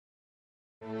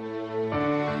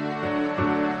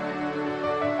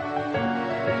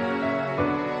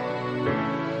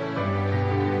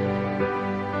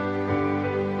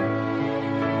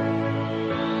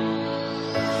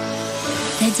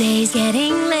day's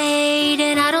getting late,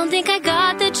 and I don't think I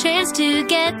got the chance to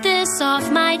get this off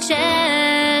my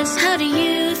chest. How do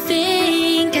you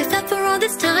think I felt for all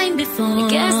this time before? I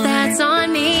guess that's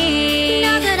on me.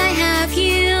 Now that I have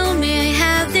you,